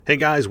Hey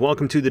guys,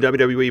 welcome to the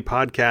WWE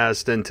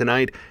podcast, and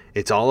tonight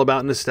it's all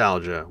about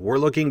nostalgia. We're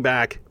looking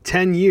back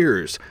 10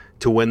 years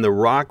to when The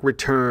Rock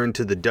returned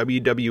to the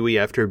WWE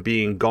after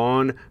being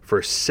gone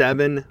for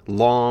 7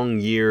 long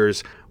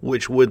years,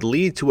 which would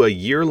lead to a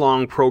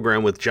year-long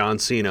program with John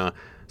Cena.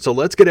 So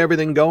let's get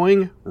everything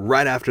going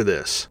right after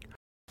this.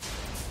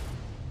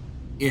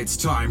 It's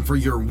time for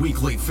your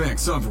weekly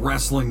fix of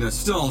wrestling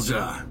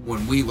nostalgia,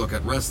 when we look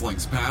at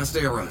wrestling's past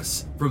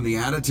eras, from the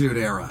Attitude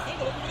Era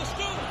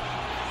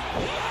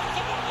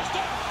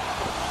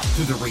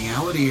to the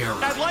reality era.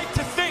 I'd like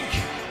to think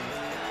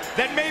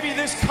that maybe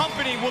this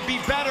company will be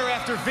better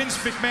after Vince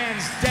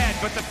McMahon's dead,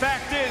 but the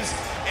fact is,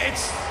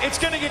 it's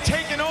going to get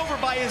taken over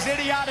by his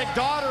idiotic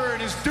daughter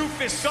and his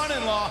doofus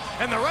son-in-law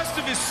and the rest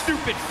of his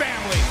stupid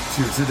family.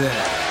 To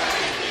today,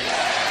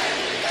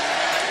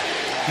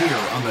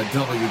 here on the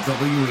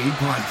WWE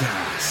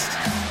podcast.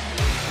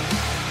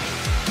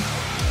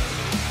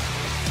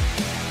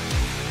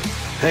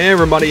 Hey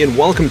everybody, and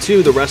welcome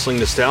to the Wrestling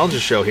Nostalgia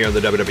Show here on the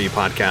WWE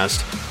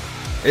podcast.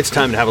 It's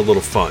time to have a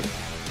little fun.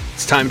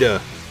 It's time to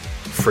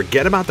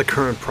forget about the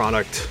current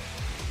product.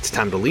 It's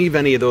time to leave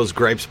any of those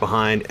gripes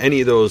behind, any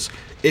of those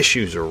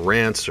issues or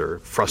rants or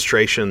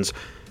frustrations,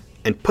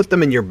 and put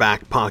them in your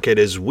back pocket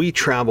as we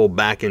travel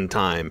back in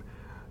time.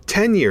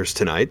 10 years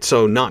tonight,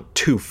 so not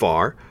too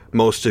far.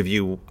 Most of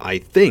you, I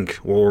think,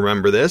 will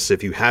remember this.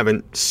 If you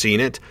haven't seen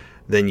it,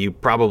 then you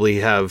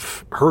probably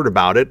have heard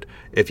about it.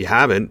 If you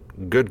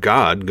haven't, good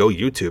God, go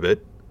YouTube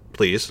it.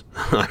 Please.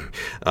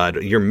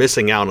 You're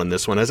missing out on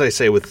this one. As I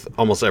say with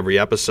almost every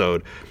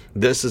episode,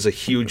 this is a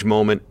huge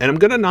moment. And I'm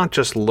going to not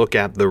just look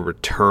at the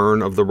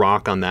return of The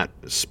Rock on that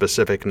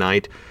specific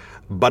night,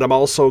 but I'm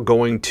also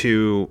going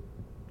to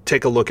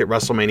take a look at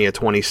WrestleMania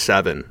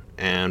 27.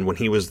 And when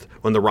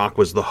The Rock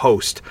was the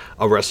host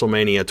of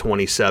WrestleMania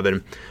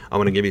 27, I'm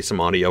going to give you some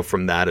audio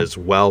from that as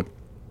well,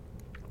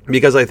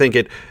 because I think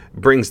it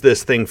brings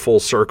this thing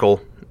full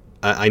circle.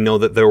 I know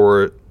that there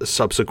were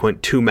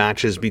subsequent 2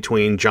 matches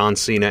between John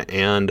Cena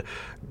and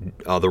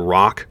The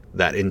Rock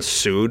that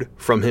ensued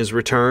from his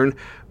return,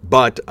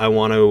 but I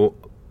want to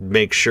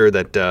make sure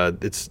that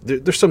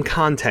there's some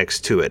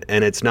context to it,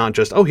 and it's not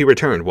just, oh, he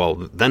returned, well,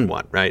 then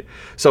what, right?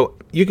 So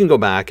you can go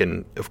back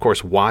and, of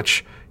course,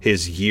 watch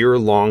his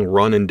year-long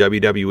run in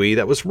WWE.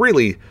 That was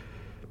really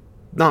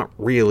not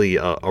really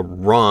a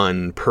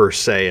run per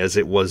se, as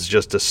it was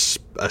just a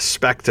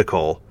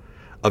spectacle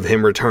of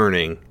him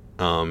returning.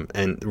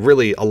 And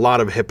really a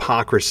lot of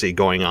hypocrisy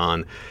going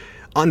on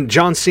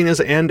John Cena's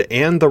end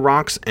and The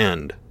Rock's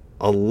end.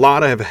 A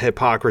lot of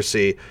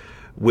hypocrisy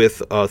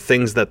with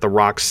things that The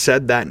Rock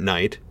said that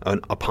night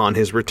upon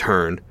his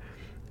return,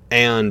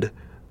 and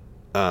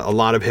a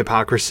lot of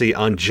hypocrisy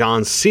on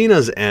John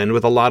Cena's end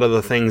with a lot of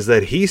the things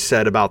that he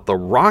said about The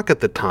Rock at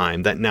the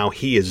time that now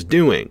he is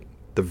doing.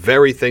 The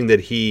very thing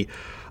that he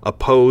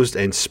opposed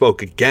and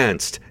spoke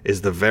against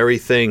is the very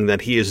thing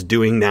that he is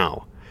doing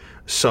now.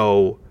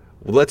 So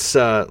let's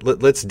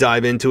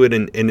dive into it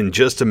in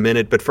just a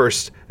minute. But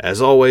first,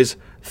 as always,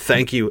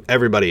 thank you,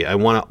 everybody. I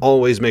want to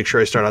always make sure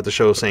I start out the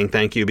show saying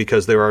thank you,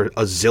 because there are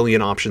a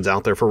zillion options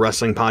out there for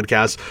wrestling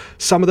podcasts.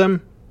 Some of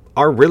them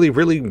are really,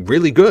 really,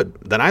 really good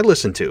that I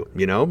listen to.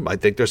 You know, I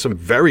think there's some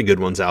very good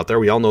ones out there.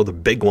 We all know the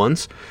big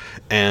ones,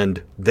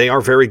 and they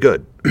are very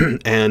good.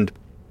 And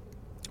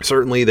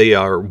certainly they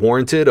are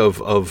warranted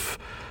of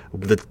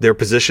their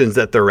positions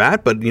that they're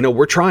at. But, you know,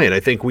 we're trying. I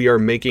think we are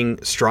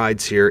making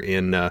strides here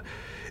in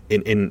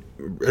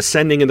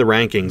ascending in the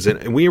rankings.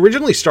 And we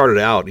originally started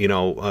out,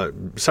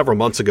 several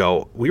months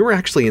ago, we were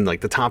actually in like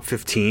the top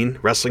 15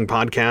 wrestling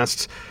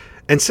podcasts.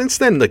 And since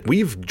then, like,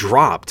 we've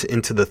dropped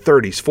into the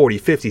 30s,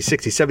 40s, 50s,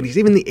 60s, 70s,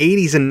 even the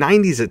 80s and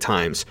 90s at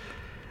times,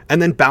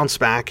 and then bounce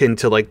back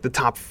into like the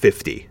top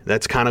 50.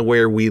 That's kind of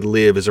where we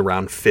live, is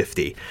around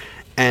 50.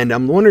 And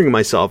I'm wondering to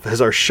myself,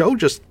 has our show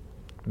just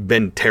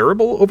been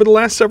terrible over the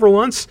last several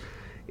months?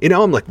 You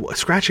know, I'm like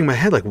scratching my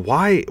head, like,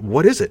 why?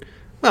 What is it?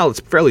 Well,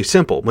 it's fairly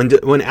simple.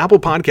 When Apple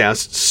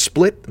Podcasts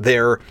split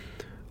their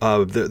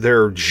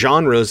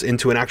genres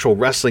into an actual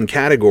wrestling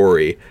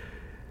category,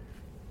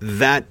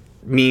 that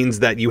means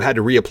that you had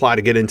to reapply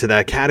to get into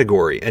that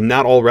category. And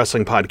not all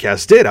wrestling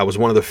podcasts did. I was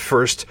one of the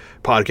first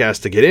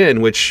podcasts to get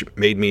in, which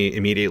made me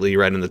immediately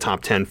right in the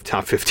top 10,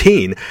 top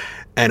 15.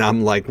 And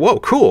I'm like, whoa,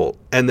 cool.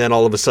 And then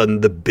all of a sudden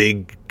the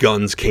big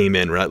guns came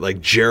in, right? Like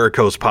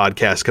Jericho's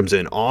podcast comes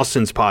in.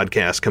 Austin's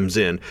podcast comes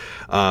in.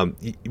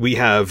 We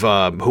have,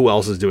 who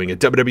else is doing it?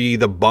 WWE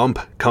The Bump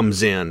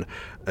comes in.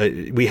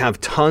 We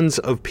have tons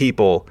of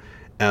people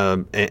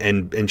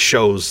and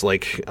shows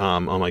like, oh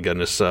my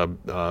goodness,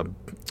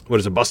 what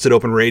is it? Busted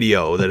Open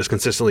Radio that is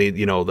consistently,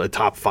 the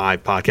top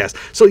 5 podcasts.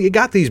 So you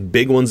got these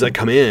big ones that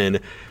come in,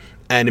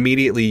 and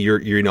immediately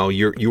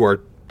you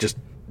are just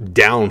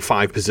down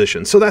 5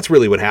 positions. So that's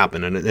really what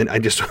happened. And I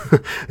just,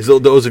 so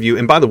those of you,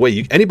 and by the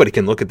way, anybody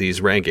can look at these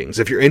rankings.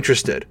 If you're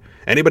interested,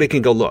 anybody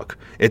can go look.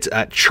 It's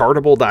at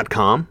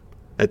chartable.com.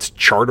 That's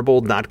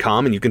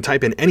chartable.com, and you can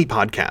type in any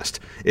podcast,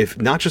 if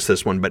not just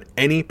this one, but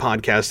any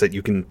podcast that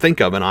you can think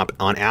of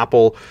on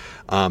Apple,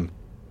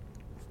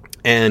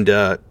 and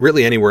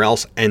really anywhere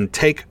else, and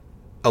take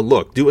a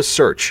look. Do a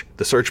search.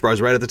 The search bar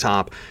is right at the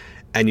top,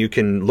 and you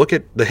can look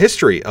at the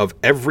history of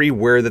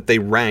everywhere that they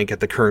rank at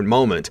the current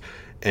moment,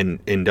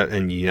 and in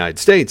the United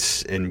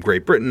States, in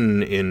Great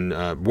Britain, in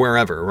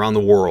wherever around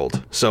the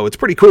world. So it's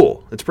pretty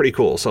cool.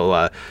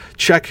 So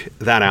check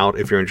that out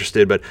if you're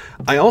interested. But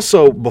I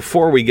also,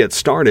 before we get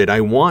started, I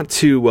want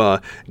to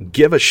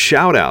give a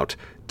shout out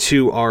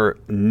to our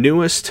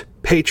newest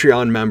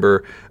Patreon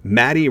member,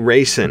 Maddie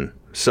Rayson.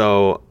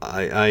 So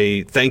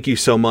I thank you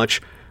so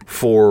much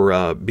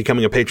for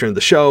becoming a patron of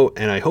the show,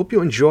 and I hope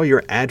you enjoy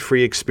your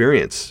ad-free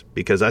experience,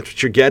 because that's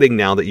what you're getting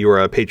now that you are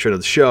a patron of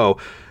the show.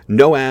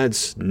 No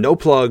ads, no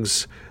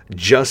plugs,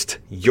 just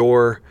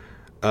your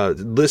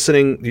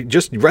listening,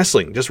 just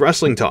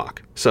wrestling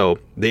talk. So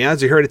the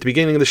ads you heard at the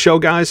beginning of the show,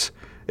 guys,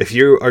 if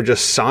you are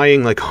just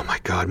sighing like, oh my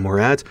God, more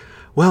ads,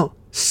 well,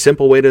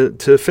 simple way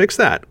to fix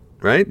that,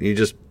 right? You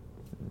just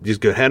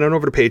go head on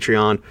over to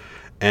Patreon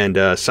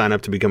and sign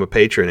up to become a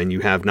patron, and you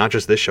have not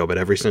just this show, but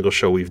every single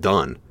show we've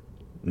done.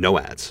 No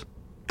ads.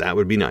 That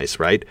would be nice,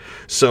 right?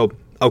 So,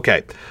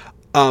 okay.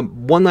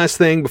 One last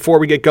thing before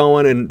we get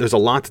going, and there's a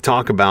lot to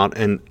talk about,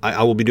 and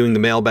I will be doing the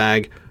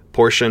mailbag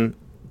portion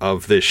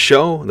of this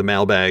show, the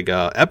mailbag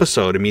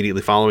episode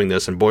immediately following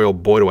this, and boy, oh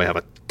boy, do I have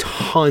a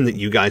ton that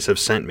you guys have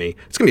sent me.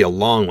 It's going to be a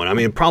long one. I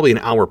mean, probably an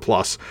hour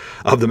plus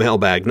of the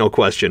mailbag, no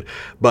question.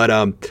 But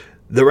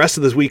the rest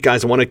of this week,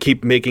 guys, I want to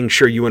keep making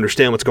sure you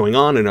understand what's going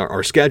on in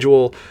our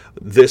schedule.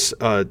 This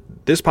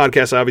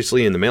podcast,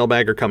 obviously, and the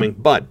mailbag are coming,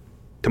 but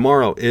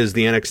tomorrow is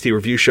the NXT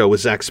review show with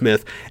Zach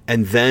Smith,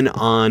 and then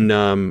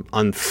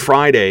on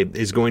Friday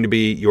is going to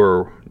be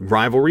your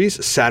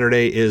rivalries.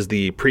 Saturday is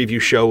the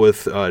preview show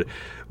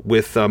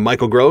with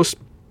Michael Gross,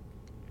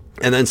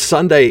 and then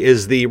Sunday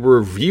is the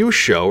review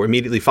show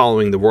immediately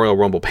following the Royal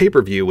Rumble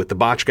pay-per-view with the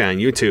Botch Guy on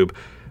YouTube.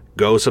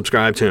 Go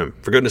subscribe to him,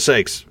 for goodness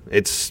sakes.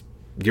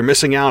 You're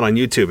missing out on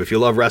YouTube. If you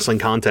love wrestling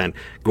content,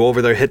 go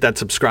over there, hit that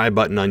subscribe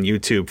button on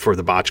YouTube for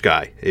the Botch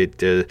Guy.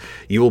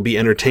 You will be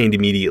entertained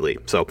immediately.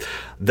 So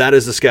that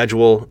is the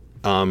schedule.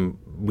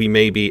 We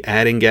may be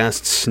adding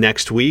guests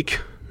next week,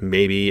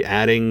 maybe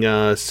adding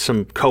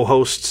some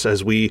co-hosts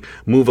as we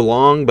move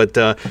along, but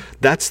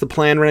that's the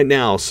plan right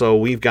now. So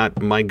we've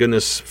got, my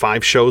goodness,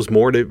 5 shows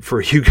more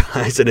for you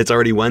guys, and it's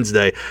already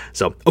Wednesday.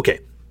 So, okay,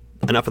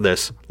 enough of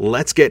this.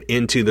 Let's get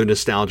into the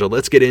nostalgia.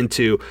 Let's get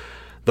into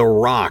The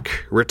Rock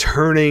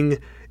returning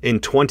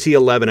in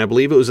 2011. I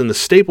believe it was in the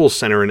Staples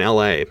Center in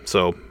LA.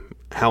 So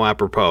how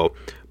apropos.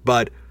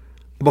 But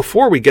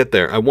before we get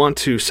there, I want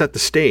to set the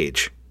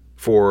stage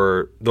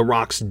for The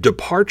Rock's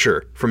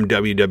departure from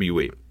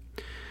WWE.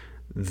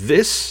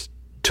 His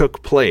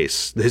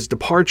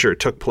departure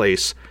took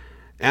place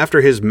after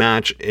his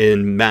match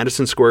in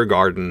Madison Square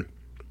Garden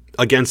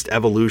against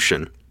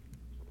Evolution.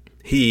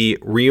 He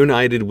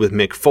reunited with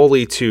Mick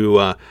Foley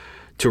to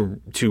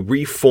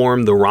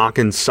reform the Rock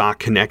and Sock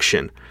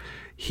connection.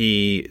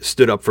 He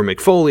stood up for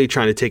Mick Foley,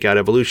 trying to take out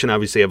Evolution.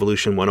 Obviously,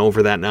 Evolution went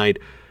over that night,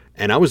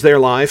 and I was there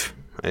live.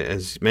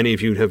 As many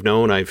of you have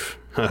known, I've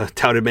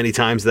touted many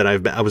times that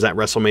I was at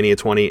WrestleMania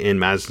 20 in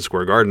Madison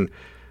Square Garden,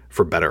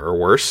 for better or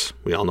worse.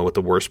 We all know what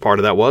the worst part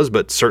of that was,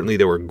 but certainly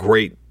there were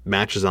great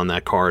matches on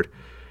that card.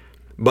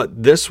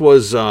 But this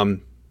was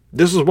one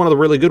of the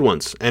really good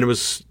ones, and it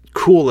was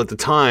cool at the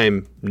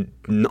time,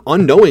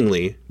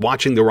 unknowingly,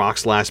 watching The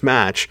Rock's last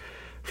match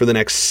for the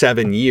next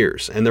 7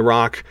 years. And The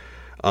Rock,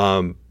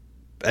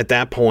 at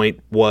that point,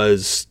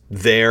 was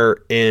there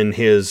in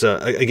his,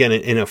 again,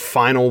 in a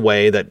final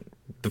way that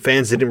the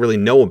fans didn't really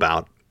know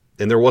about.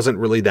 And there wasn't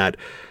really that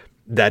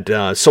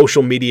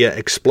social media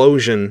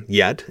explosion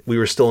yet. We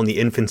were still in the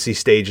infancy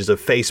stages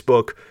of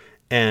Facebook,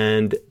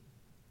 and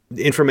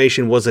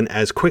information wasn't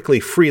as quickly,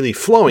 freely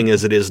flowing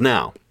as it is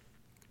now.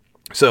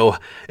 So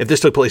if this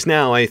took place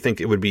now, I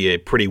think it would be a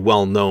pretty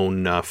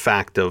well-known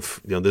fact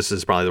of, this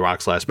is probably The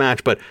Rock's last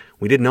match, but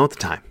we didn't know at the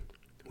time.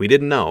 We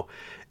didn't know.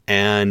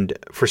 And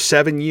for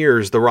 7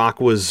 years, The Rock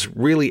was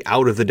really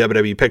out of the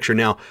WWE picture.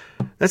 Now,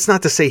 that's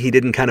not to say he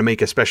didn't kind of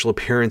make a special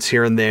appearance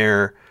here and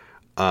there.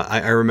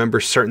 I remember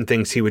certain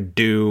things he would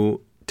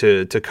do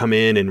to come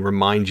in and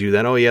remind you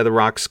that, oh yeah, The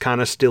Rock's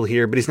kind of still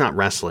here, but he's not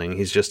wrestling.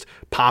 He's just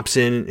pops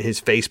in, his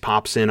face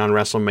pops in on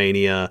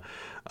WrestleMania,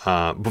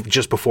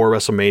 just before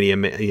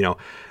WrestleMania.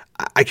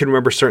 I can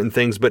remember certain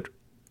things, but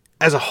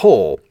as a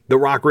whole, The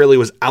Rock really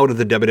was out of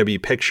the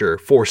WWE picture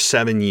for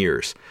 7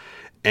 years.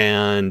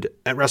 And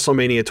at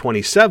WrestleMania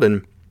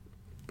 27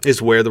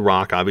 is where The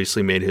Rock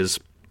obviously made his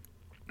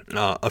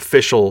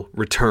official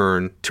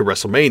return to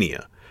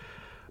WrestleMania.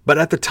 But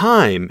at the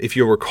time, if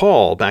you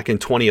recall, back in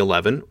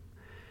 2011,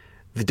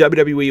 the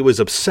WWE was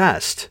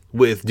obsessed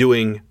with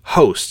doing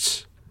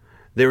hosts.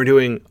 They were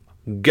doing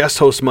guest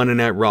host Monday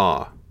Night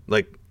Raw,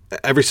 like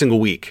every single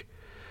week.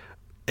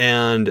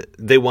 And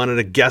they wanted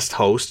a guest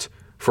host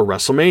for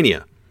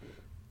WrestleMania.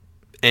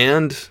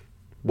 And,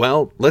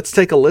 well, let's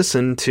take a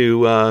listen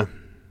to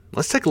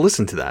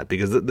that,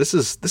 because this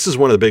is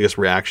one of the biggest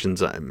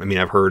reactions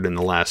I've heard in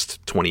the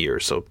last 20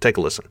 years. So take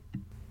a listen.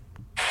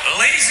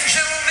 Ladies and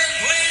gentlemen,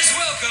 please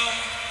welcome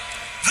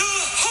the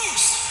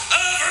host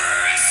of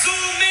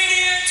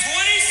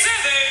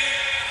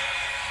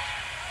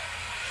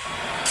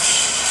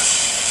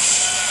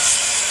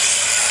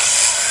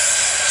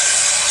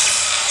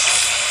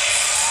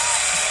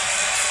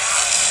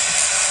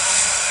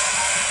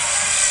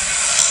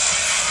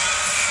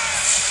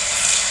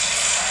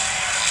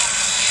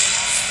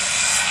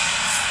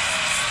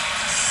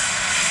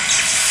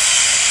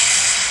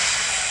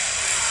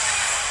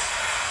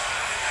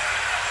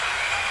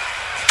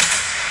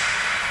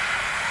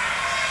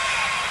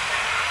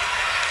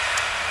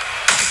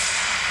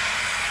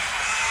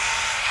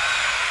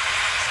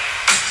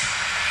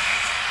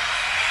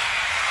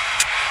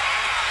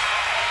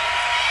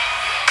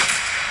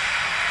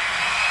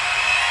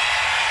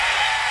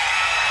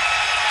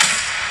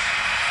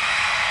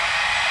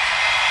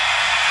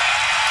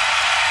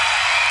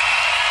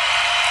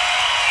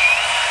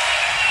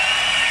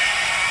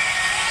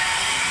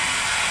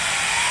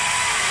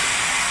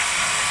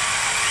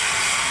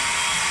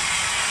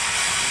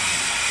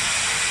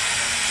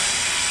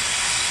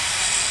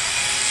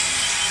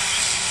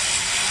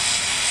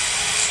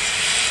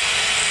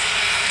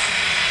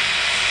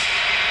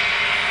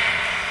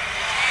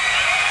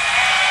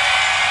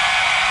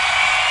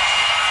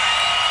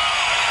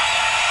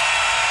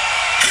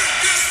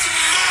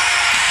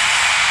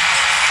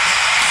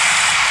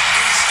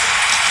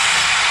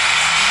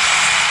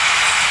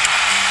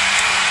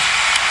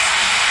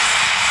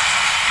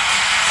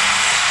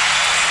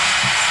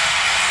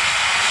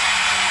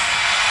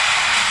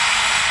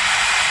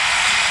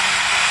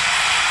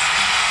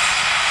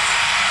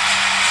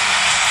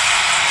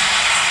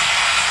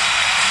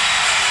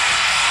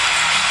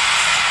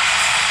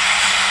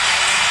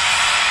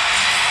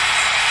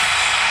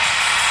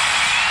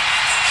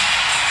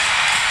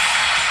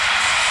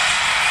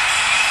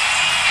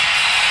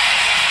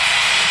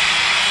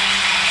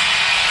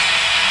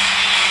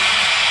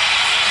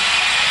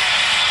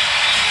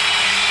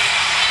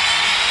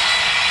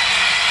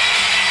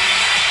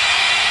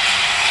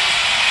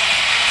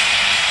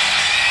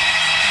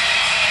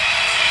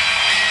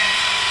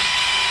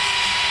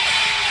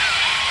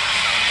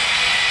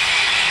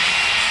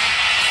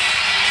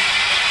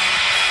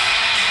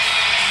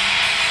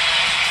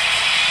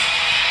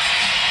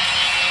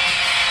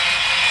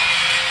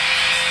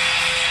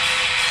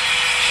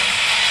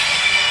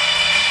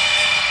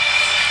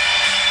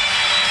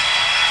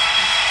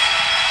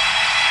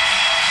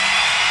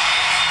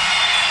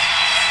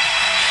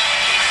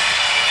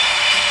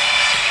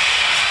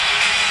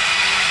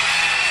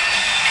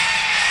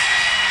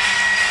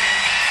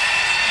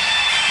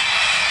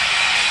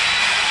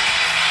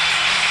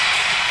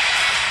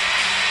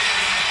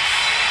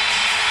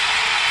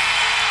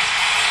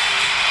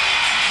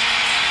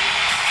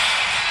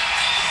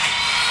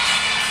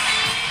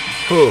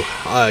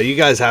You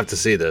guys have to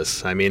see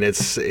this. I mean,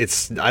 it's.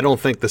 I don't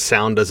think the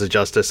sound does it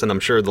justice, and I'm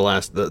sure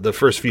the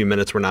first few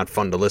minutes were not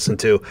fun to listen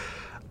to,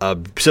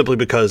 simply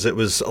because it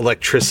was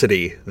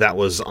electricity that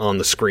was on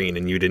the screen,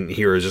 and you didn't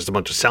hear. It was just a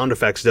bunch of sound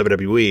effects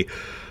WWE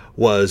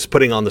was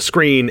putting on the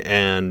screen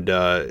and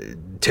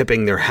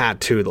tipping their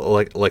hat to the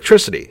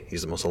electricity.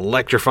 He's the most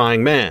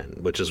electrifying man,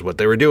 which is what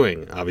they were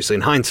doing, obviously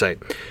in hindsight.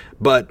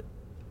 But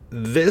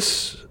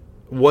this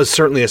was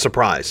certainly a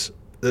surprise.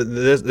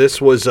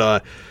 This was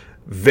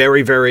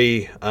very,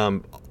 very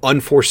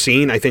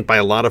unforeseen, I think, by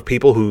a lot of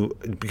people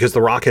because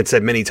The Rock had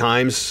said many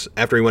times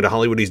after he went to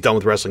Hollywood, he's done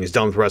with wrestling, he's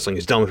done with wrestling,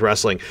 he's done with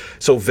wrestling.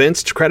 So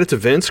credit to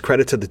Vince,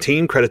 credit to the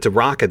team, credit to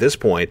Rock at this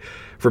point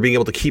for being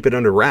able to keep it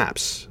under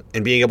wraps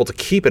and being able to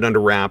keep it under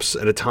wraps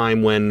at a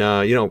time when,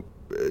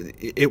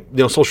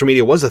 social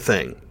media was a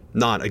thing.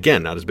 Not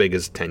as big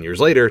as 10 years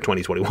later,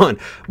 2021,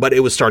 but it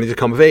was starting to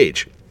come of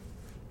age.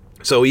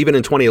 So even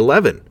in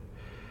 2011,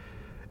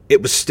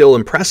 it was still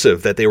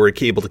impressive that they were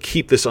able to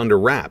keep this under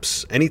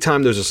wraps.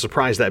 Anytime there's a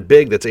surprise that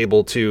big that's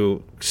able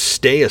to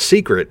stay a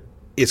secret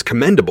is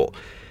commendable.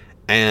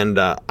 And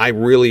I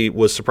really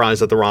was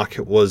surprised that The Rock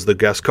was the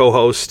guest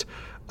co-host.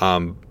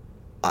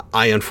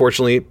 I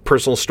unfortunately,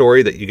 personal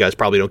story that you guys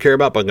probably don't care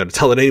about, but I'm going to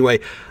tell it anyway.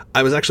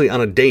 I was actually on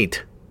a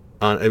date.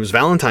 It was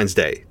Valentine's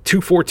Day,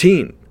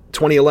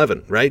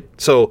 2/14/2011, right?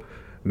 So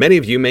many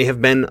of you may have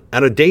been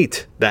at a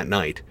date that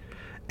night.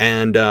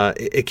 And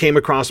it came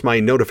across my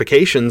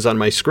notifications on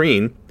my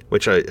screen,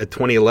 which at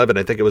 2011,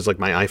 I think it was like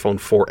my iPhone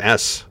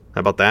 4S. How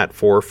about that?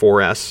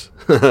 4S,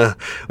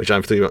 which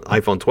I'm the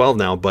iPhone 12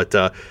 now. But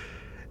I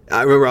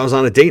remember I was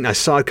on a date and I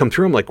saw it come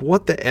through. I'm like,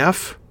 what the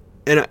F?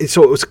 And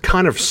so it was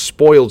kind of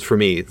spoiled for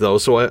me, though.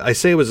 So I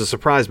say it was a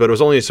surprise, but it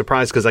was only a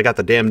surprise because I got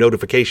the damn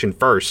notification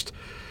first.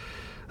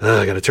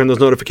 I got to turn those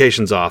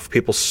notifications off.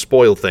 People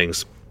spoil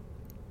things.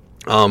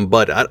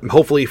 But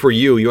hopefully for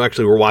you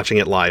actually were watching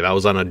it live. I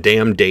was on a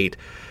damn date.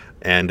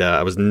 And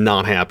I was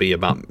not happy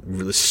about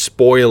really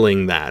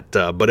spoiling that.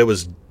 But it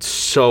was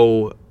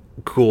so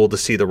cool to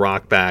see The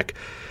Rock back.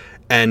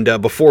 And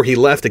before he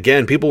left,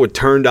 again, people were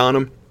turned on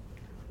him.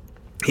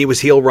 He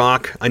was heel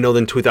Rock. I know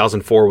in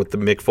 2004 with the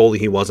Mick Foley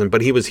he wasn't. But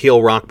he was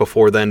heel Rock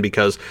before then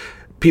because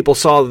people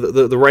saw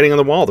the writing on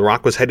the wall. The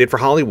Rock was headed for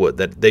Hollywood.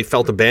 That they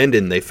felt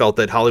abandoned. They felt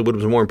that Hollywood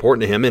was more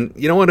important to him. And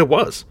you know what? It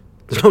was.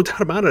 There's no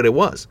doubt about it. It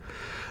was.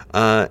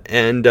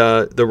 And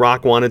The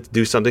Rock wanted to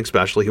do something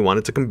special. He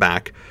wanted to come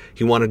back.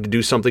 He wanted to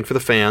do something for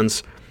the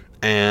fans,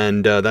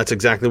 and that's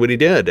exactly what he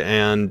did.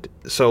 And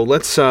so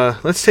let's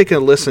take a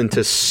listen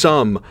to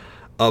some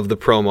of the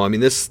promo. I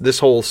mean, this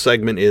whole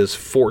segment is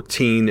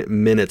 14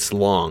 minutes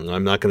long.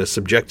 I'm not going to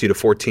subject you to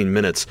 14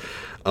 minutes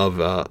of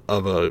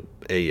an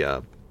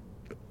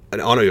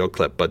audio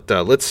clip, but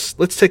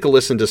let's take a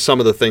listen to some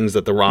of the things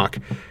that The Rock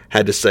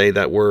had to say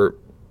that were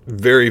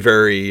very,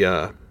 very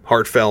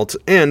heartfelt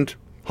and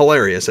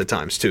hilarious at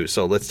times, too.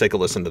 So let's take a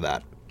listen to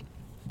that.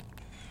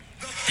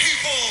 The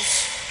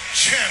People's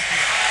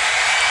Champion.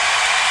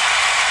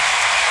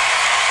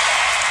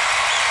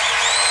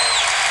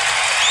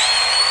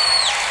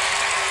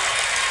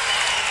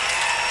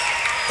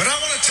 But I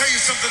want to tell you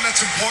something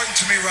that's important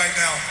to me right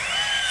now.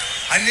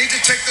 I need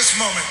to take this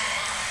moment,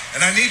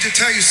 and I need to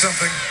tell you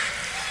something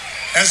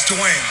as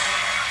Dwayne.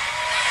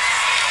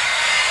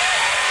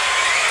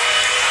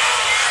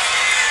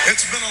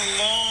 It's been a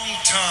long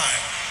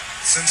time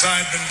since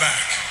I've been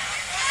back.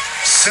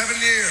 7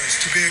 years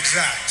to be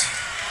exact.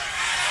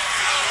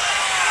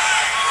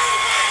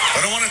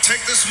 But I want to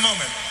take this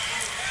moment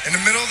in the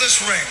middle of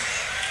this ring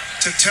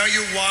to tell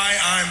you why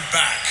I'm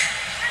back.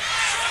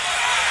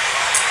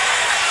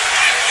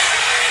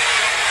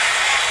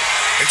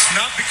 It's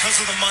not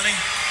because of the money.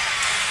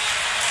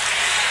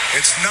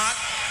 It's not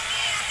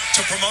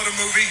to promote a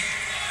movie.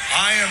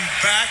 I am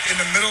back in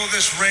the middle of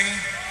this ring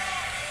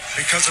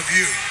because of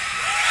you.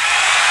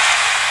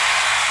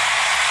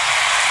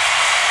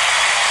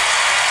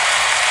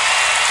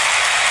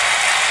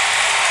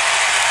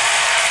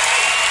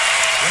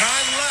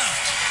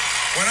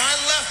 When I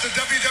left the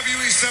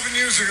WWE 7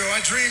 years ago,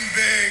 I dreamed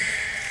big,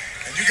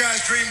 and you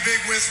guys dreamed big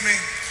with me.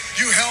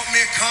 You helped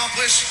me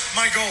accomplish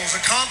my goals,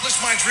 accomplish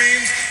my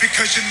dreams,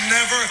 because you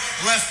never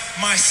left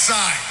my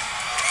side.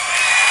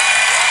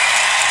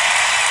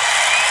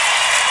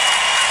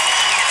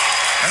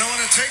 And I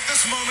want to take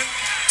this moment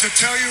to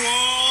tell you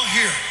all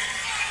here,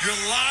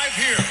 you're live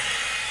here,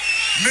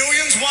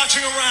 millions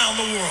watching around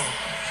the world.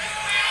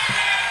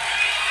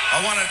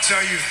 I want to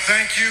tell you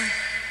thank you,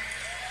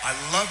 I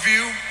love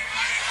you.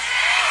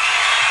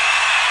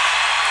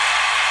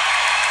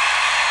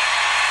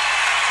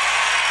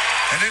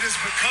 And it is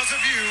because of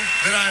you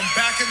that I'm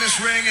back in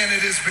this ring, and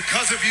it is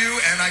because of you,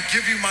 and I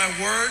give you my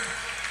word,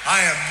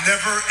 I am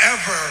never,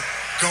 ever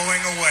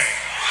going away.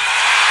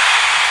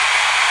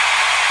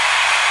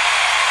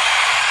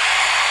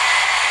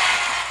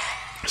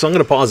 So I'm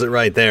going to pause it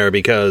right there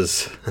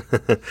because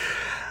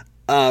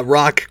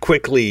Rock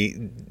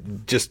quickly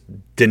just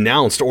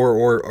denounced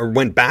or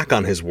went back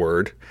on his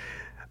word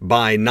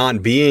by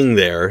not being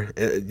there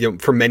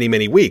for many,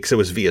 many weeks. It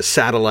was via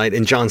satellite,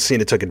 and John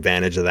Cena took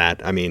advantage of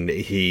that. I mean,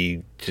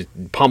 he just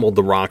pummeled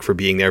The Rock for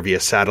being there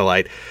via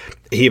satellite.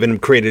 He even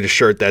created a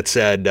shirt that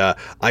said,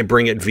 I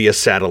bring it via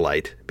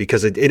satellite,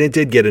 because it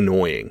did get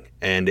annoying,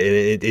 and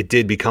it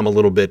did become a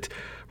little bit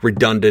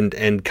redundant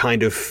and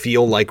kind of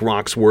feel like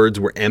Rock's words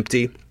were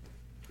empty.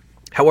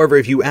 However,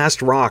 if you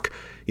asked Rock,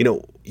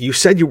 you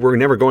said you were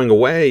never going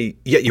away,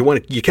 yet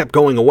you kept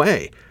going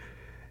away.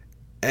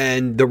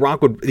 And The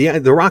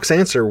Rock's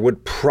answer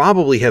would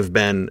probably have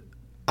been,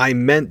 I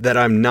meant that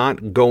I'm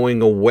not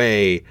going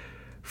away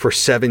for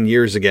 7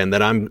 years again,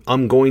 that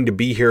I'm going to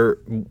be here,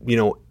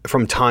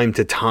 from time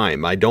to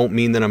time. I don't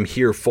mean that I'm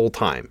here full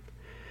time.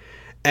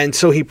 And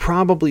so he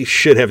probably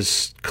should have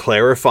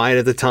clarified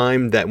at the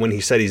time that when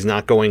he said he's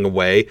not going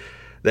away,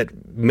 that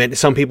meant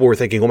some people were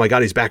thinking, oh my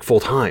God, he's back full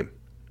time,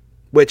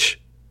 which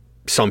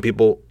some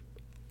people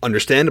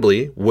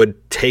understandably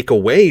would take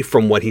away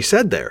from what he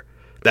said there,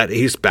 that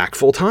he's back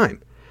full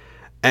time.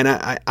 And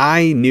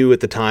I knew at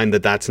the time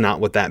that that's not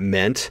what that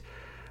meant,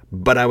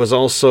 but I was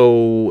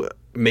also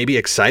maybe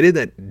excited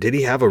that did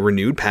he have a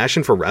renewed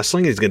passion for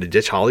wrestling? He's going to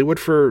ditch Hollywood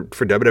for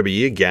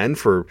WWE again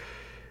for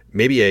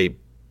maybe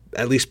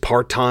at least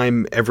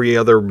part-time every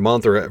other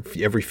month or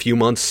every few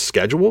months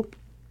schedule.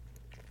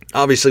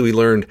 Obviously, we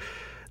learned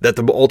that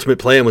the ultimate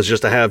plan was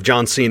just to have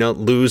John Cena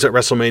lose at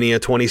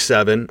WrestleMania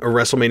 27 or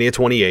WrestleMania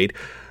 28,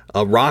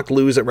 Rock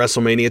lose at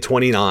WrestleMania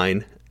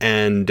 29,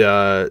 and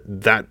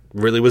that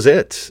really was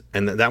it.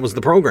 And that was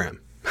the program.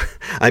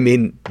 I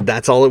mean,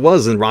 that's all it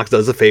was. And Rock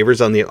does the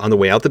favors on the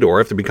way out the door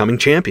after becoming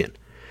champion.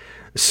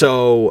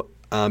 So,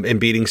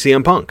 and beating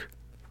CM Punk.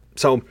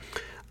 So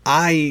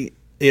I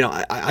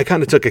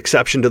kind of took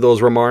exception to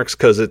those remarks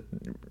because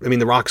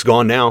The Rock's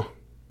gone now,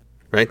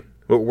 right?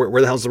 Where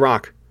the hell's The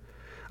Rock?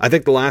 I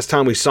think the last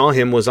time we saw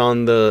him was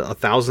on the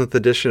 1000th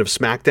edition of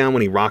SmackDown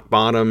when he rock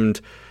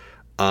bottomed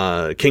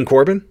King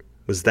Corbin.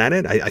 Was that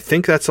it? I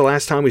think that's the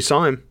last time we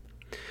saw him.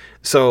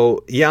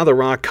 So, yeah, The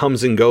Rock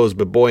comes and goes,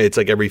 but boy, it's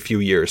like every few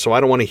years. So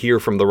I don't want to hear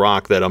from The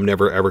Rock that I'm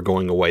never, ever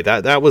going away.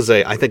 That was,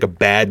 I think, a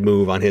bad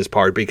move on his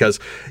part because,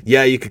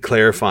 yeah, you could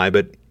clarify,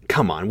 but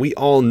come on. We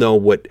all know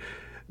what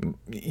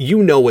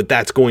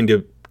that's going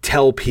to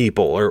tell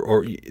people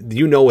or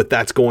what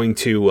that's going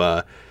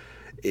to,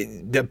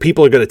 that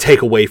people are going to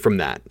take away from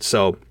that.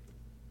 So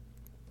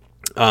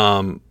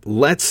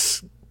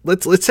let's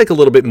take a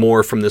little bit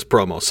more from this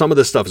promo. Some of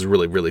this stuff is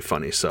really, really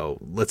funny. So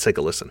let's take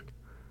a listen.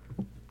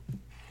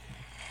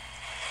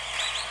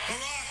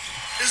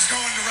 Is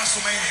going to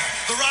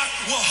WrestleMania. The Rock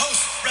will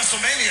host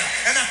WrestleMania,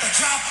 and at the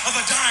drop of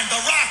a dime,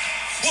 The Rock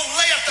will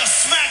lay up the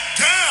smack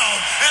down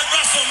at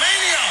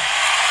WrestleMania.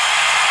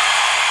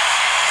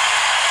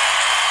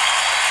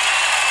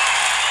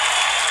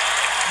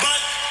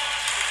 But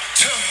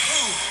to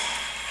who?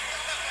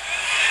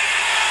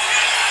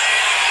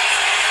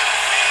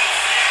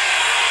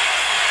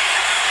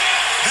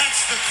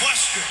 That's the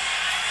question.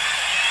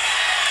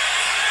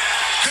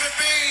 Could it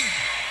be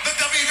the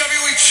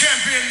WWE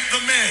Champion,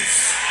 The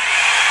Miz?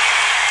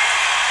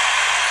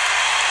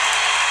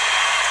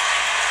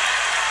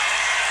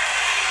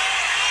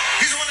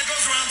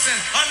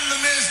 I'm The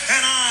Miz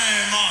and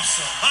I'm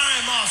awesome.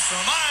 I'm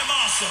awesome. I'm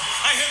awesome.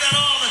 I hear that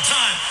all the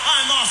time.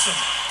 I'm awesome.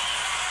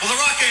 Well, The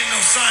Rock ain't no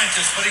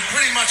scientist, but he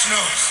pretty much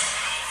knows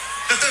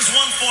that there's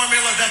one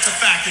formula that's a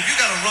fact. If you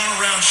got to run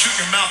around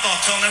shooting your mouth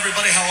off telling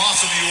everybody how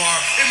awesome you are,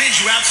 it means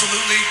you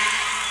absolutely,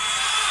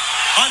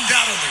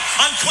 undoubtedly,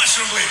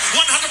 unquestionably,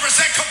 100%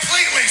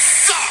 completely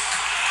suck.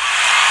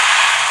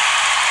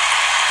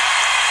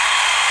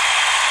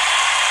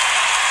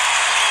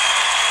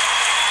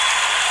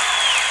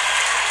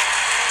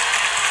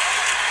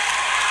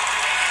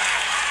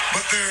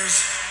 But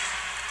there's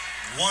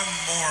one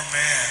more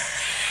man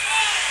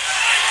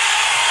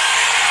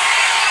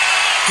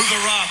who The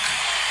Rock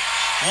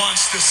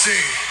wants to see.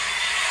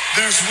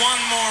 There's one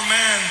more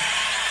man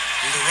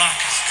who The Rock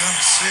is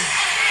gonna see.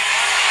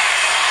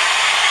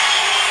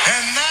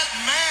 And that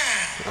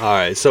man... All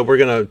right, so we're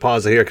going to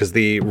pause it here because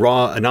the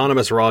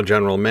anonymous Raw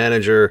general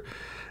manager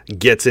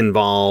gets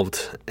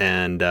involved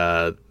and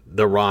The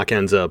Rock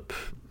ends up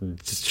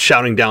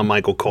shouting down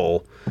Michael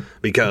Cole.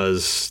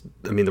 Because,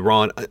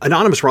 the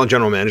anonymous Raw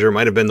general manager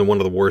might have been one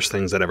of the worst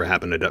things that ever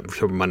happened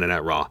to Monday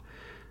Night Raw.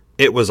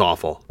 It was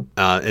awful.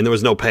 And there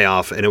was no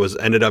payoff, and it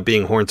ended up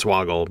being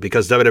Hornswoggle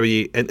because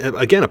WWE, and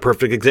again, a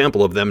perfect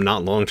example of them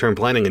not long-term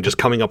planning and just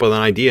coming up with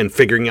an idea and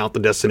figuring out the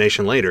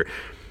destination later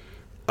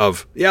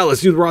of, yeah,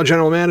 let's do the Raw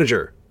general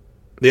manager,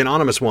 the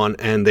anonymous one,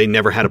 and they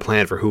never had a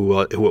plan for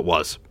who it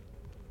was.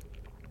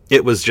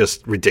 It was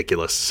just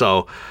ridiculous.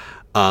 So...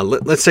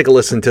 let's take a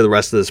listen to the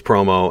rest of this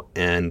promo,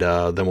 and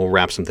then we'll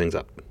wrap some things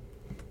up.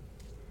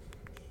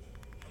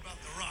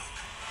 About The Rock.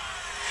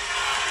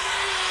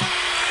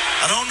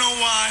 I don't know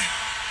why,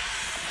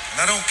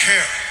 and I don't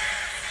care,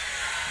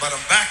 but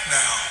I'm back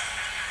now.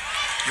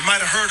 You might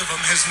have heard of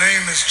him. His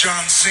name is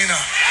John Cena.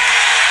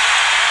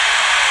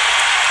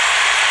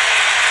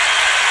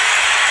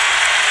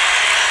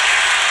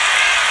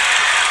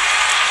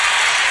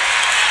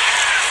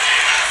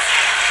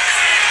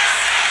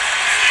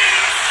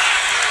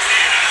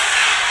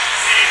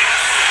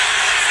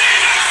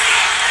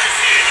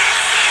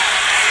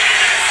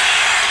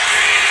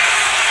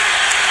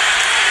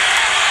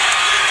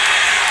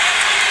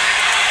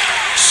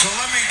 So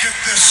let me get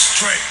this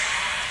straight.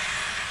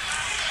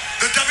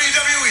 The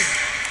WWE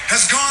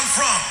has gone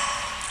from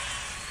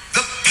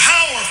the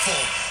powerful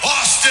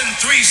Austin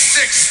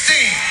 316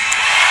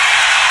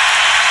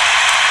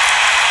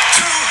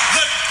 to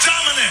the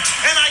dominant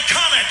and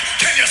iconic,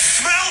 can you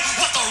smell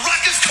what The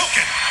Rock is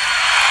cooking?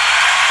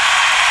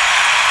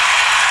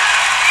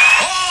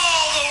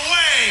 All the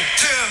way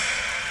to,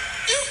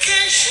 you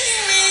can't see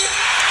me.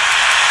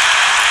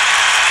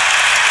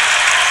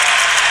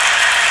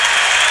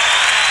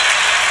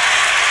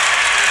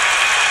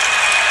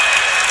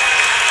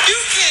 You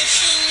can't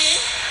see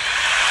me.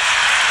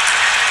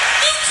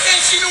 You can't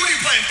see me. What are you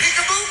playing,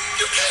 peekaboo?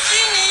 You can't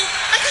see me.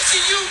 I can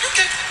see you.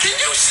 Can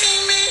you see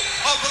me?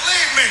 Oh,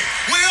 believe me,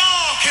 we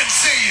all can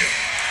see you.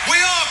 We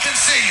all can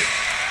see you.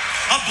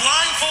 A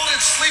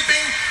blindfolded,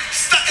 sleeping,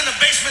 stuck in the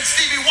basement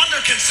Stevie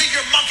Wonder can see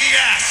your monkey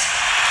ass.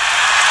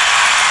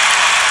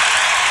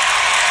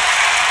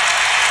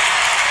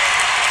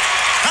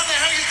 How the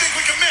hell you think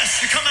we can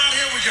miss? You come out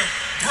here with your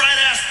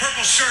bright-ass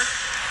purple shirt,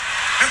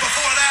 and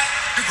before that,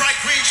 your bright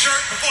green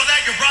shirt. Before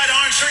that, your bright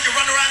orange shirt. You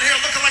run around here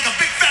looking like a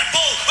big fat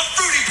bowl of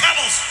Fruity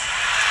Pebbles.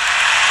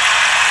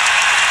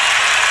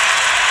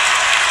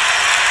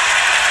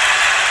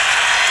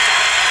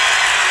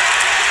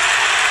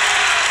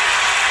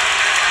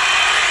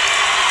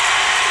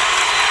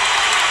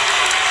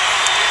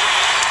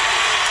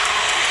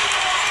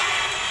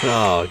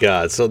 Oh,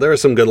 God. So there are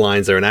some good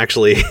lines there. And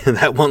actually,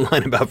 that one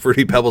line about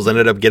Fruity Pebbles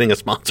ended up getting a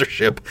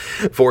sponsorship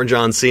for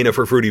John Cena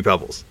for Fruity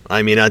Pebbles.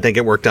 I mean, I think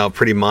it worked out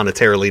pretty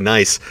monetarily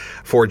nice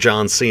for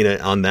John Cena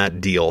on that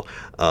deal,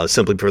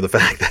 simply for the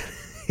fact that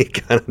he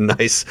got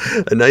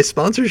a nice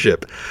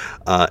sponsorship.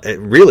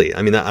 Really,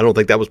 I mean, I don't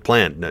think that was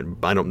planned.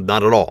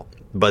 Not at all.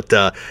 But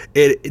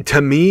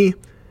to me,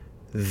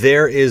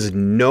 there is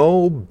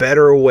no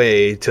better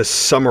way to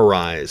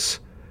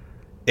summarize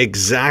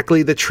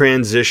exactly the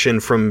transition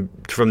from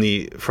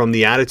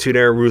the Attitude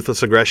Era,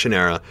 Ruthless Aggression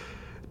Era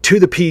to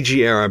the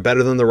PG era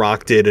better than The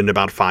Rock did in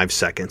about 5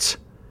 seconds.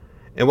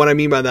 And what I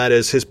mean by that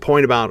is his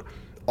point about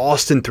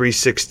Austin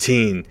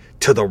 316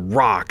 to The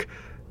Rock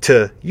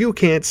to you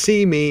can't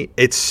see me.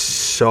 It's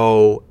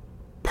so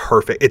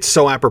perfect. It's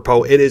so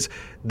apropos. It is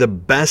the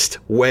best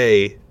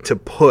way to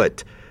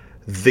put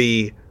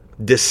the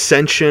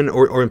dissension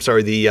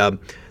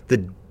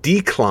the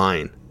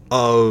decline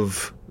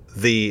of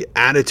the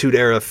Attitude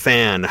Era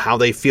fan, how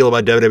they feel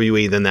about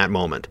WWE than that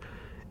moment.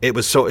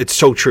 It's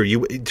so true.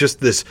 You just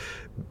this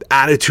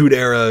Attitude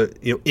Era,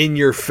 in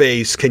your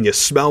face, can you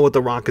smell what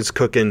The Rock is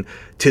cooking,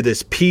 to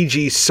this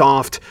PG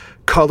soft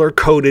color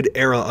coded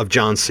era of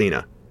John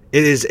Cena.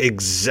 It is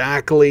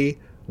exactly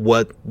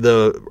what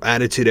the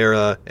Attitude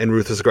Era and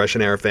Ruthless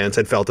Aggression Era fans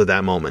had felt at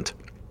that moment.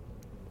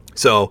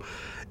 So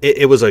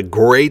it was a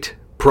great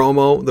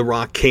promo. The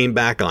Rock came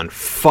back on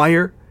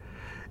fire.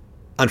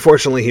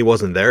 Unfortunately, he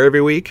wasn't there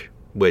every week,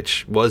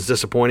 which was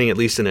disappointing, at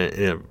least in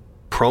a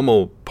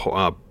promo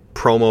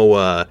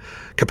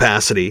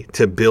capacity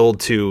to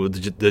build to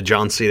the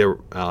John Cena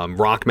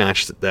Rock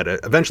match that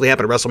eventually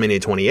happened at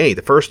WrestleMania 28,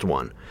 the first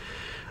one.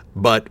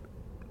 But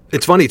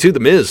it's funny, too, The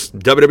Miz,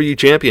 WWE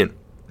Champion.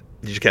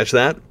 Did you catch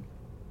that?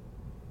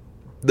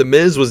 The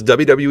Miz was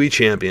WWE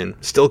Champion,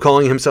 still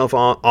calling himself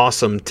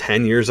awesome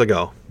 10 years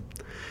ago.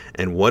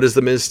 And what is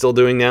The Miz still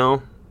doing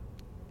now?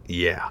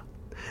 Yeah.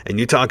 And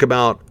you talk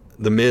about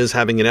The Miz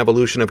having an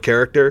evolution of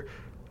character?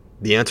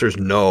 The answer is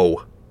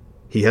no.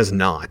 He has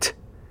not.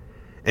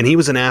 And he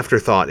was an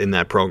afterthought in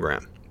that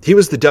program. He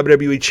was the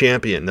WWE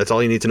Champion. That's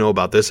all you need to know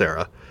about this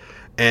era.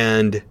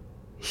 And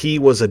he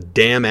was a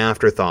damn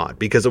afterthought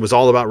because it was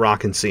all about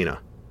Rock and Cena.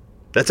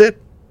 That's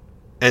it.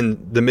 And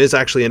The Miz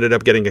actually ended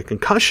up getting a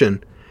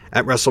concussion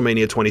at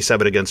WrestleMania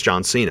 27 against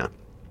John Cena.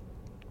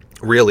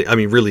 Really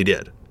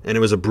did. And it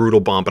was a brutal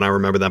bump, and I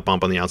remember that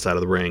bump on the outside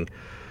of the ring.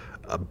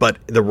 But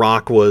The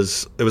Rock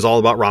it was all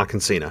about Rock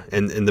and Cena.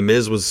 And The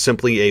Miz was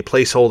simply a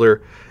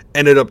placeholder,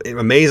 ended up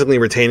amazingly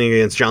retaining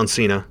against John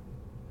Cena.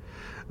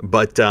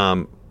 But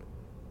that's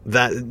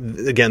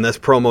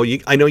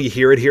promo. I know you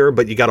hear it here,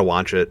 but you got to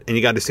watch it, and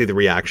you got to see the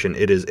reaction.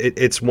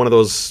 It's one of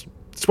those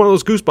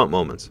goosebump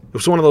moments.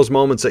 It's one of those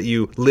moments that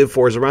you live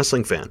for as a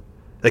wrestling fan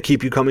that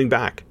keep you coming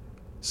back.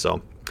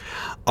 So,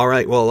 all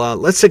right, well,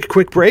 let's take a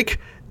quick break,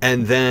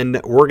 and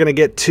then we're going to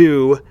get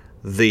to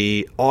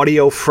the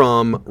audio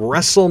from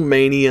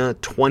WrestleMania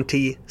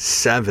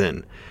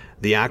 27,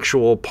 the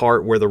actual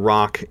part where The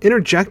Rock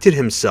interjected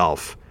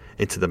himself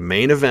into the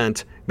main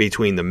event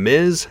between The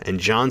Miz and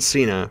John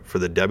Cena for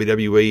the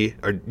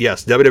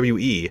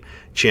WWE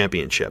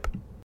Championship.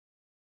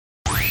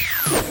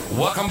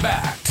 Welcome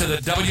back to the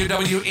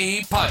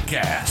WWE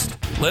Podcast.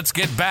 Let's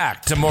get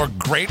back to more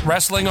great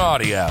wrestling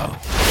audio.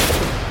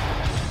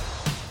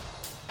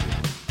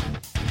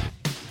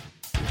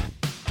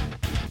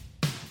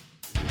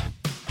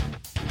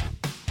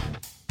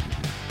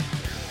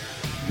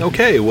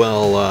 Okay,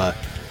 well,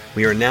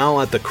 we are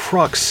now at the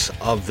crux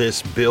of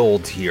this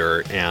build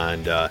here,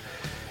 and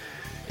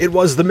it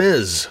was The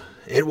Miz.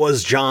 It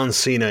was John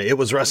Cena. It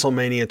was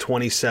WrestleMania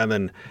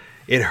 27.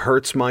 it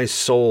hurts my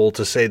soul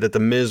to say that The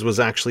Miz was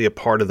actually a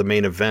part of the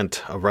main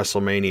event of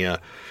WrestleMania.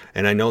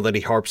 And I know that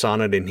he harps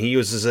on it and he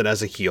uses it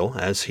as a heel,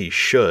 as he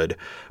should.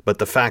 But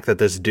the fact that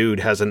this dude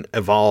hasn't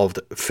evolved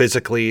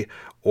physically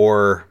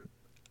or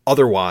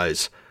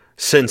otherwise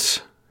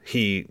since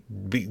he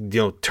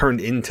turned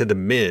into The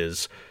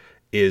Miz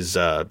is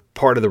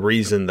part of the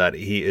reason that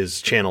he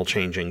is channel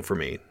changing for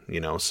me,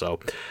 so.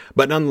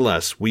 But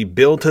nonetheless, we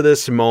build to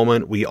this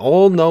moment. We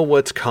all know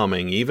what's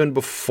coming, even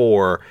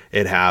before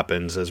it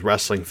happens as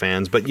wrestling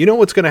fans. But you know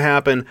what's going to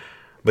happen,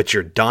 but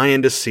you're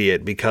dying to see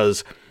it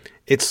because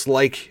it's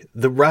like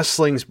the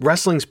wrestling's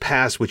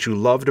past, which you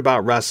loved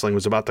about wrestling,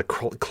 was about the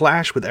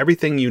clash with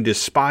everything you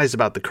despise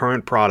about the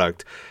current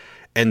product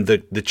and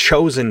the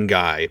chosen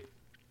guy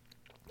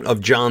of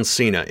John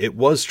Cena. It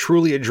was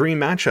truly a dream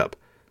matchup.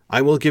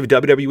 I will give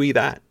WWE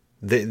that.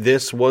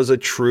 This was a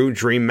true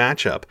dream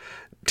matchup.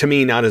 To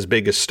me, not as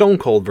big as Stone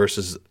Cold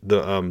versus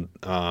the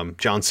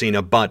John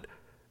Cena, but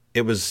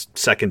it was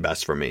second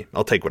best for me.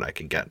 I'll take what I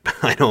can get.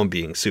 I know I'm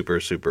being super,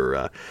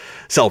 super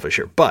selfish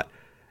here, but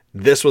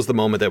this was the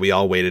moment that we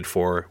all waited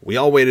for. We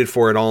all waited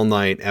for it all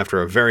night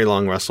after a very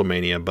long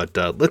WrestleMania, but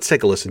let's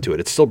take a listen to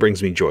it. It still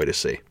brings me joy to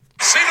see.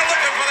 Cena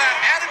looking for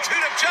that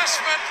attitude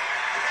adjustment.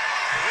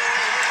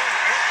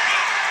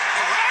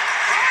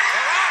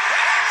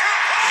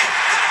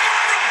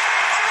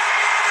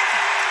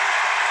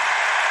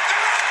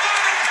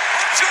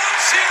 John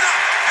Cena,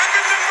 and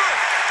remember,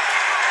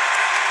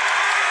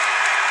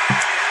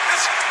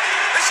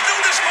 it's no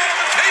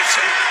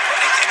disqualification.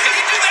 Can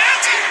he do that?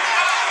 The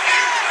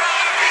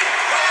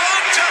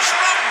Rock just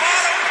rock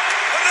bottom,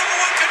 the number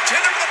one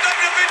contender for the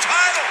WWE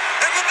title.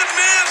 And look at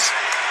Miz.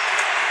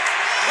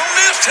 Will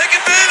Miz take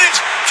advantage?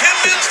 Can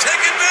Miz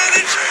take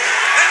advantage?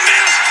 And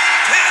Miz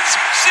pins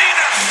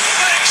Cena.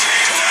 Legs to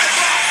the rock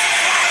bottom.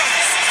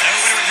 No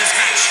winner in this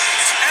match.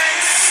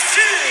 And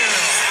still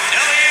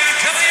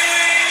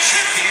WWE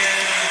Champion,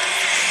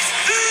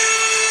 The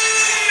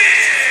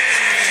Miz.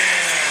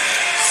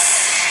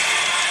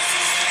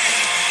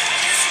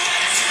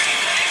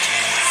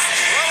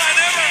 Well, I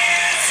never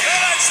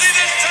thought I'd see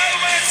this title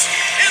match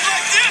end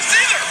like this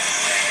either.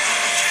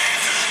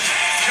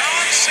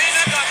 John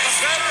Cena got the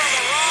better of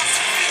The Rock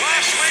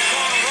last week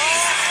on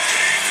Raw.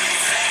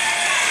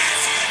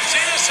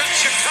 Cena sent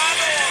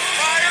Chicago on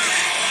fire.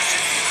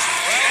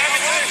 Well,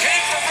 everything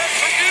came from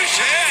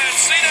retribution. Yeah, and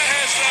Cena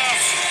has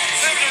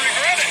never to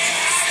regret it.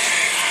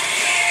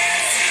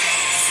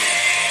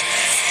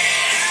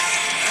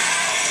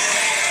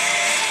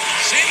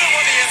 Cena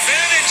with the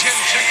advantage in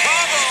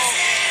Chicago,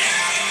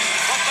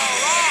 but The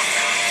Rock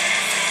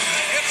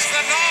gets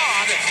the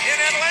nod in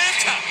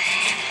Atlanta.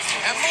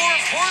 And more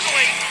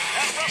importantly,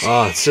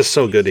 Oh, it's just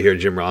so good to hear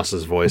Jim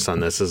Ross's voice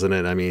on this, isn't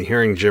it? I mean,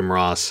 hearing Jim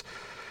Ross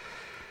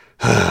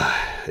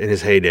in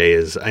his heyday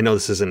I know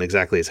this isn't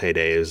exactly his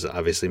heyday, it was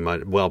obviously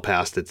well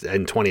past it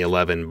in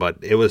 2011, but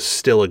it was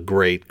still a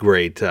great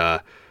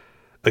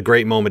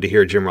moment to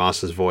hear Jim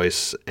Ross's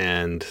voice.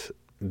 And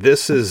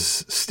this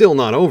is still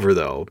not over,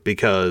 though,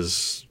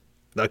 because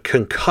a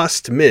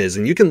concussed Miz,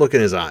 and you can look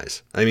in his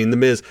eyes. I mean, the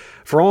Miz,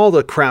 for all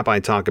the crap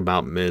I talk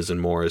about Miz and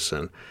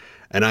Morrison,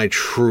 and I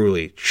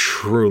truly,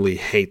 truly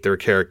hate their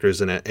characters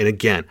in it. And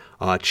again,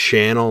 a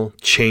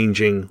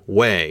channel-changing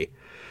way.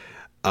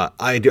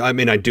 I'm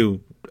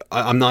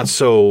not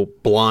so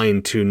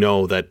blind to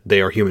know that they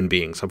are human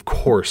beings. Of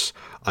course,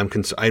 I'm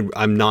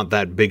not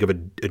that big of a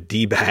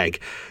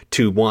D-bag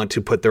to want to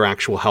put their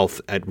actual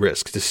health at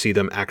risk, to see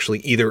them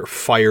actually either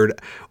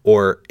fired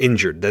or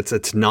injured.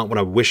 That's not what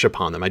I wish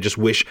upon them. I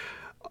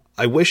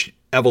wish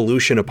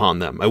evolution upon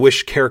them. I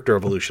wish character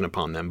evolution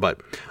upon them. But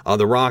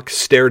The Rock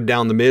stared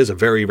down the Miz, a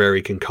very,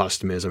 very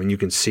concussed Miz. I mean, you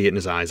can see it in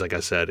his eyes. Like I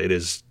said, it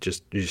is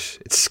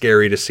it's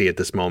scary to see at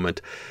this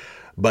moment.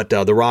 But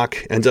The Rock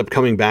ends up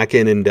coming back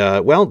in and,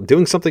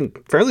 doing something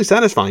fairly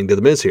satisfying to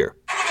the Miz here.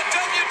 the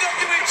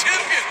WWE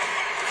Champion.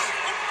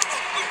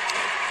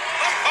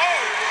 The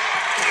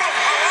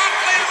Rock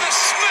landed the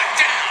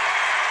smackdown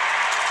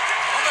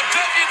on the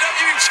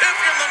WWE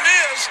Champion, The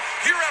Miz,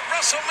 here at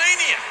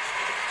WrestleMania.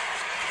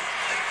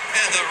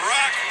 And The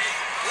Rock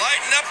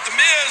lighting up The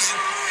Miz.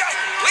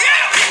 Look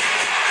out!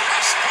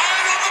 A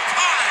spine on the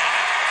pine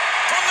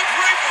from the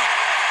Great One.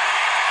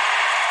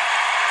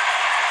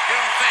 You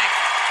don't think?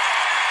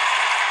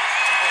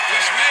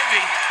 Just maybe.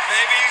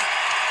 Maybe.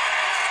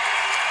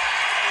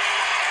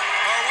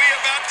 Are we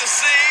about to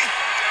see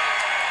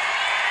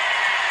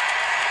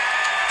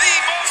the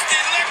most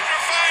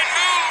electrifying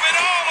move in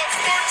all of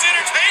sports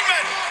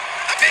entertainment?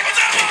 The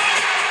People's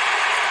Elbow!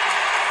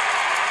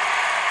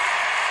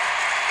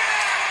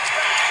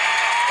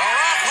 The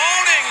Rock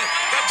owning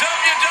the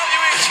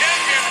WWE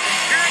Champion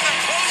here in the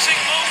closing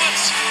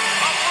moments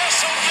of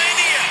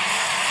WrestleMania.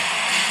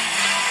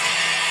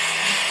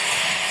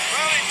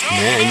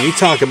 Man, you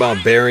talk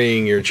about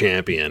burying your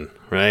champion,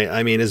 right?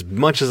 I mean, as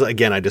much as,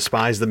 again, I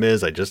despise The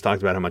Miz, I just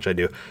talked about how much I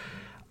do.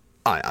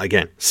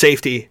 Again,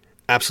 safety,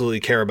 absolutely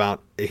care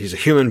about. He's a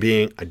human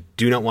being. I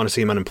do not want to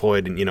see him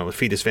unemployed and,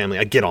 feed his family.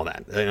 I get all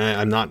that.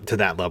 I'm not to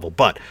that level.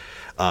 But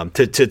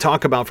To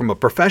talk about from a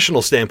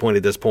professional standpoint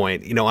at this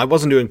point, I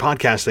wasn't doing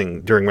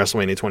podcasting during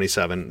WrestleMania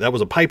 27. That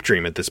was a pipe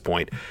dream at this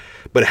point.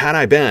 But had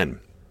I been,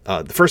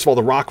 first of all,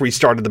 The Rock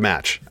restarted the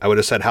match. I would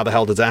have said, how the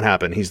hell does that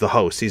happen? He's the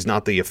host. He's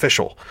not the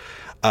official.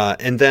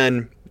 And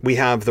then we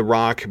have The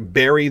Rock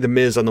bury The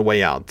Miz on the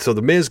way out. So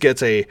The Miz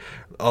gets a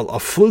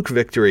fluke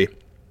victory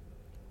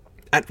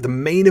at the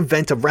main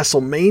event of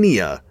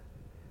WrestleMania.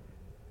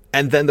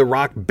 And then The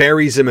Rock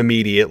buries him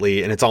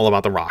immediately, and it's all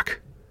about The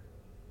Rock.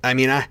 I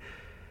mean, I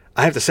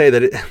have to say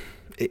that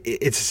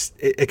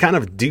it kind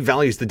of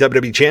devalues the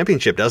WWE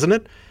Championship, doesn't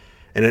it?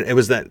 And it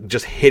was that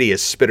just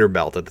hideous spinner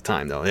belt at the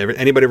time, though.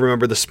 Anybody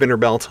remember the spinner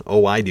belt?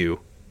 Oh, I do.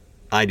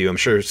 I'm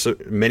sure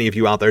many of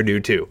you out there do,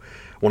 too.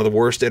 One of the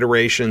worst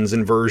iterations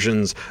and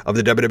versions of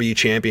the WWE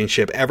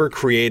Championship ever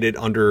created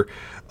under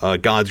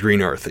God's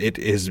green earth.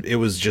 It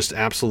was just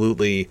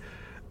absolutely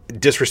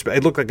disrespect.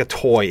 It looked like a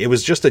toy. It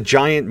was just a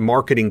giant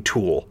marketing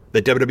tool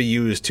that WWE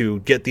used to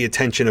get the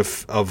attention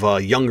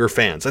of younger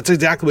fans. That's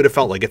exactly what it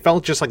felt like. It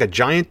felt just like a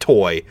giant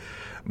toy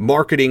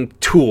marketing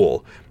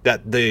tool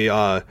that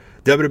the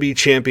WWE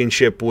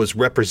Championship was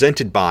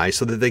represented by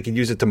so that they could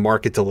use it to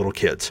market to little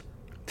kids.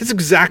 That's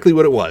exactly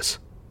what it was.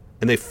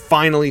 And they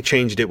finally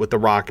changed it with The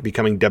Rock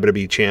becoming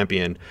WWE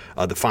Champion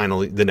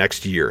the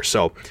next year.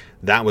 So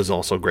that was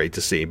also great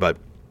to see. But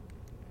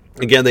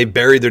again, they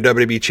buried their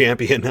WWE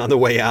Champion on the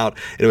way out,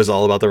 and it was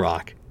all about The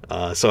Rock.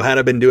 So had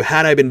I been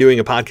doing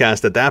a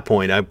podcast at that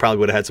point, I probably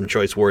would have had some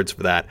choice words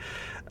for that.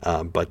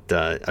 But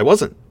I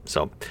wasn't.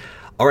 So,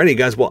 alrighty,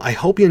 guys. Well, I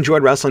hope you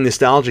enjoyed Wrestling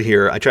Nostalgia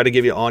here. I try to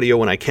give you audio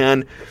when I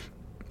can.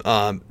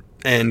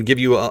 And give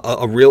you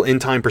a real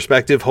in-time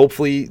perspective.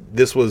 Hopefully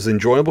this was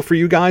enjoyable for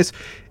you guys.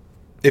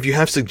 If you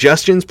have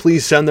suggestions,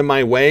 please send them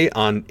my way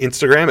on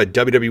Instagram at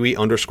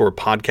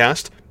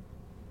WWE_podcast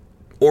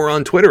or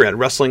on Twitter at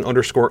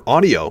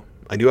Wrestling_audio.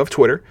 I do have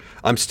Twitter.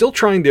 I'm still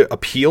trying to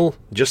appeal,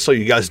 just so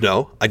you guys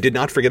know. I did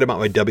not forget about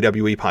my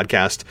WWE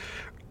podcast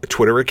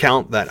Twitter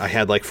account that I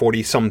had like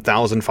 40-some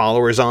thousand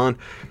followers on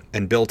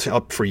and built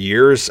up for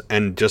years,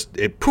 and just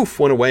it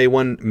went away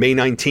one May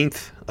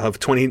 19th of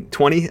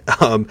 2020.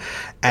 I'm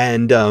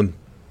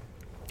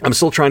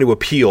still trying to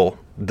appeal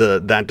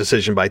that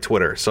decision by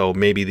Twitter. So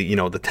maybe the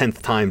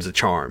 10th time's the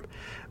charm.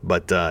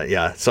 But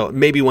yeah, so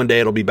maybe one day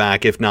it'll be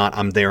back. If not,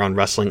 I'm there on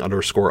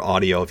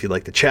Wrestling_audio. If you'd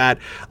like to chat,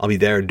 I'll be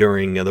there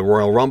during the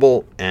Royal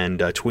Rumble and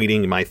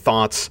tweeting my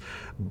thoughts.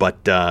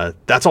 But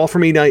that's all for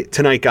me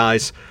tonight,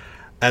 guys.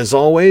 As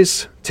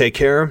always, take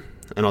care,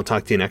 and I'll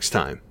talk to you next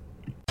time.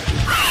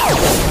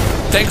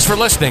 Thanks for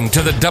listening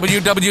to the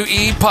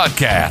WWE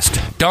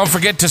Podcast. Don't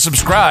forget to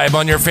subscribe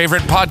on your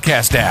favorite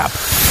podcast app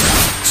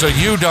so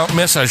you don't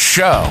miss a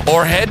show,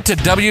 or head to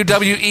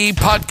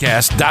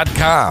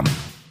WWEpodcast.com.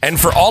 And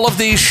for all of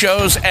these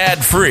shows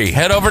ad-free,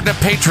 head over to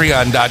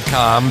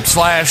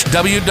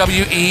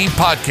patreon.com/WWE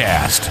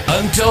Podcast.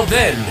 Until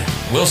then,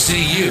 we'll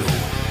see you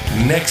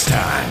next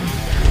time.